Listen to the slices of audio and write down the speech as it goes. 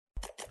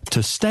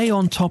To stay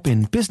on top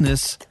in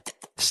business,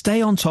 stay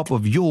on top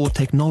of your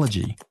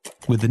technology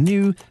with the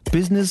new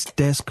Business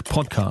Desk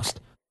podcast,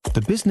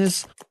 The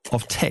Business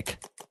of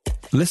Tech.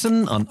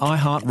 Listen on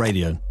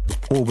iHeartRadio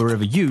or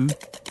wherever you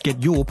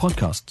get your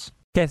podcasts.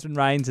 Catherine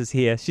Rains is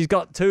here. She's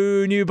got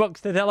 2 new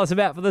books to tell us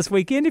about for this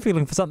weekend. If you're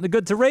looking for something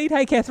good to read,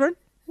 hey, Catherine.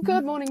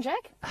 Good morning,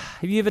 Jack.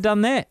 Have you ever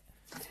done that?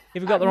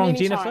 Ever got the wrong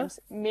many Jennifer? Times.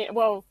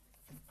 Well,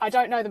 I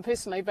don't know them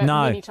personally, but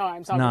many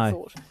times I would have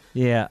thought.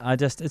 Yeah,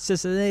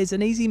 it's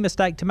an easy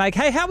mistake to make.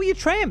 Hey, how were your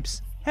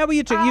tramps?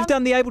 You've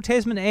done the Abel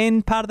Tasman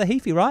and part of the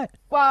Heaphy, right?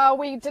 Well,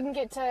 we didn't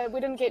get to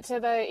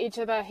the edge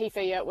of the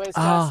Heaphy. It was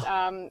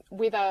just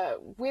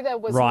weather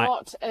was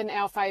not in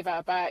our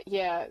favour, but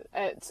yeah,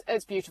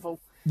 it's beautiful.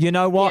 You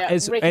know what?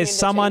 Yeah, as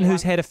someone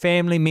who's had a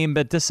family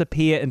member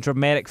disappear in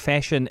dramatic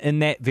fashion in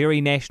that very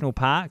national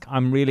park,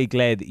 I'm really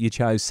glad that you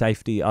chose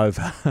safety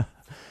over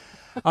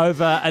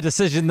over a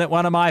decision that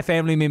one of my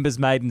family members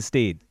made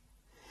instead.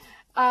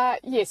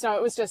 Yes, no,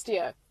 it was just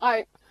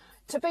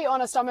to be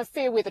honest, I'm a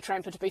fair weather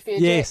tramper. To be fair,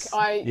 yes. Jack,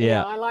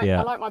 I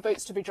like my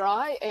boots to be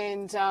dry,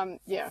 and fair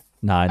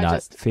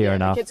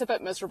enough. It gets a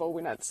bit miserable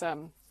when it's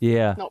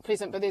not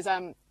pleasant, but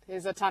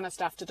there's a ton of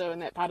stuff to do in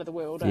that part of the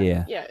world.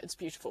 And it's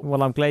beautiful.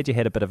 Well, I'm glad you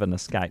had a bit of an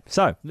escape.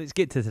 So let's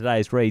get to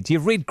today's reads.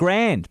 You've read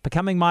Grand,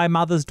 Becoming My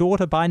Mother's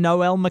Daughter by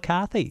Noelle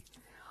McCarthy.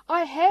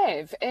 I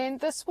have,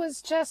 and this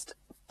was just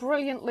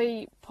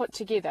brilliantly put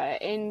together.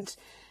 And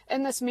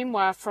in this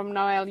memoir from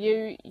Noelle,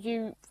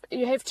 you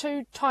have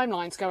 2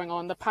 timelines going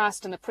on, the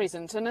past and the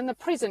present. And in the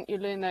present, you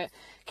learn that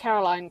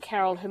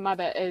Carol, her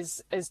mother,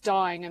 is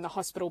dying in the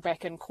hospital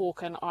back in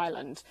Corkin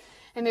Island.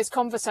 And there's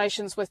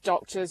conversations with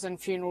doctors and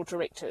funeral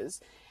directors.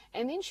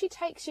 And then she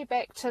takes you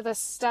back to the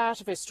start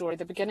of her story,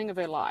 the beginning of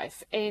her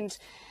life, and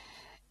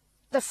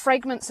the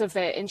fragments of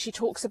that. And she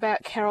talks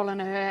about Carol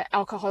and her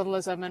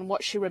alcoholism and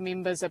what she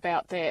remembers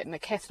about that, and the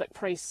Catholic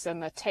priests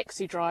and the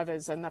taxi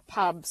drivers and the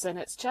pubs. And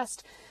it's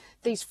just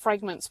these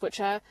fragments which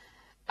are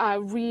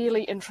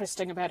really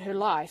interesting about her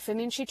life. And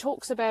then she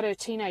talks about her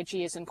teenage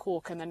years in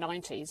Cork in the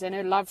 90s and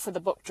her love for the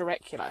book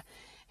Dracula.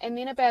 And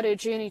then about her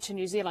journey to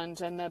New Zealand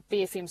and the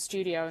BFM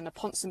studio and the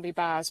Ponsonby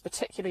bars,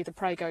 particularly the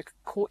Prego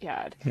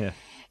Courtyard. Yeah.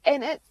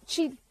 And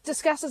she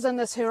discusses in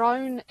this her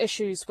own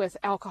issues with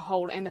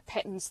alcohol and the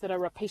patterns that are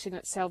repeating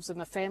themselves in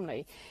the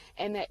family,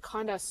 and that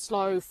kind of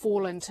slow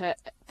fall into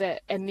the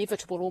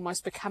inevitable,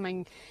 almost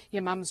becoming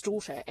your mum's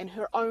daughter, and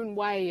her own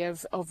way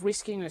of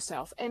rescuing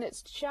herself. And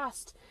it's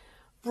just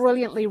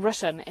brilliantly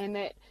written, and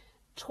that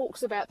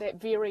talks about that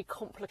very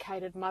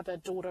complicated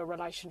mother-daughter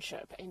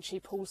relationship, and she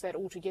pulls that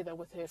all together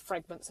with her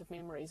fragments of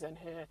memories and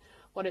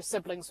what her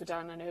siblings were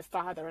done and her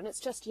father. And it's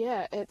just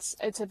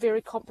it's a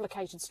very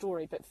complicated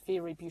story, but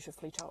very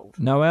beautifully told.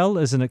 Noelle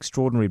is an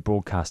extraordinary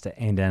broadcaster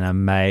and an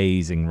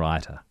amazing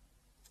writer.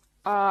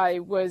 I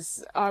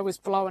was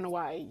blown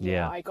away.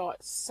 Yeah. I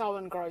got so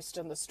engrossed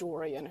in the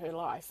story and her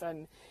life,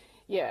 and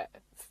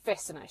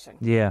fascinating.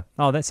 Yeah.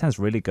 Oh, that sounds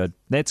really good.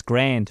 That's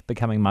Grand,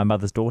 Becoming My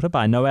Mother's Daughter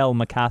by Noelle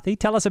McCarthy.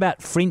 Tell us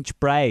about French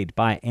Braid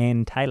by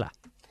Anne Taylor.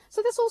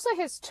 So this also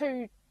has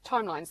 2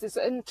 timelines. There's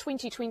in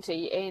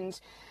 2020, and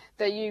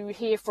that you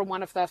hear from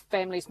one of the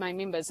family's main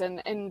members.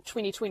 And in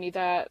 2020,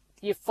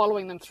 you're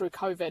following them through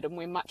COVID and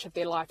where much of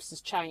their lives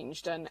has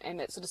changed and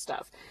that sort of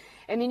stuff.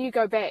 And then you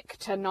go back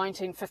to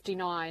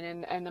 1959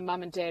 and the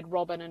mum and dad,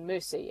 Robin and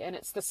Mercy, and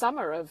it's the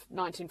summer of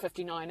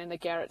 1959, and the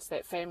Garretts,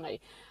 that family,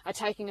 are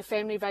taking a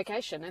family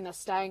vacation, and they're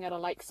staying at a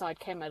lakeside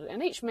cabin,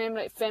 and each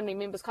family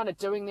member's kind of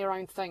doing their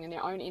own thing and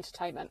their own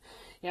entertainment.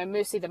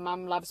 Mercy, the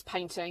mum, loves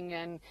painting,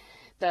 and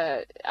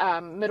the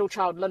middle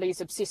child, Lily's,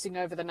 obsessing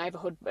over the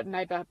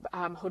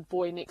neighbourhood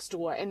boy next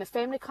door, and the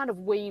family kind of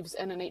weaves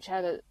in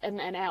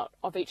and out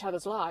of each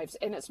other's lives.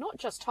 And it's not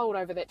just told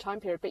over that time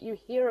period, but you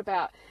hear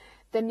about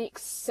the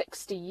next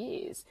 60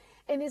 years.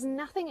 And there's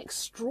nothing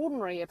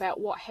extraordinary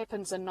about what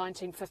happens in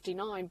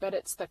 1959, but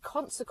it's the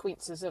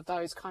consequences of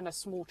those kind of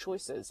small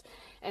choices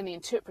and the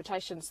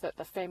interpretations that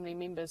the family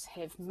members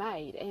have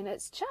made. And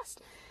it's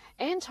just,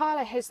 Anne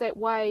Taylor has that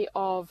way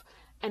of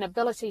an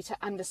ability to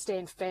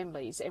understand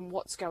families and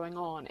what's going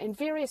on. And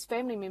various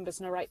family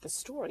members narrate the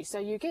story, so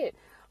you get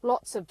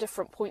lots of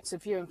different points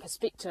of view and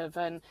perspective,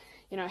 and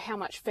how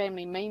much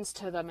family means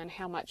to them and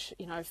how much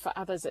for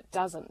others it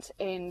doesn't,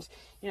 and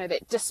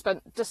that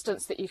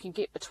distance that you can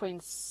get between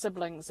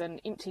siblings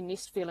and empty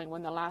nest feeling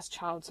when the last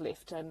child's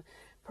left, and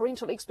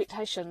parental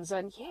expectations.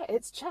 And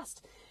it's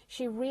just,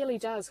 she really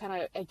does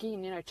kind of,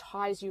 again,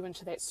 ties you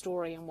into that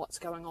story and what's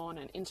going on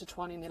and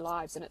intertwining their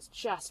lives. And it's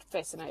just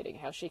fascinating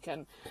how she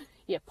can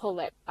pull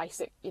that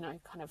basic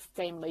kind of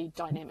family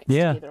dynamics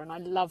together, and I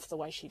love the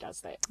way she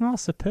does that. Oh,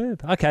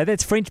 superb. Okay,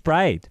 that's French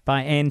Braid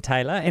by Anne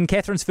Taylor, and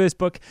Catherine's first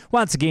book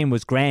once again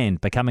was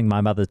Grand, Becoming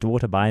My Mother's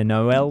Daughter by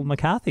Noelle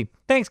McCarthy.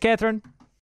 Thanks, Catherine.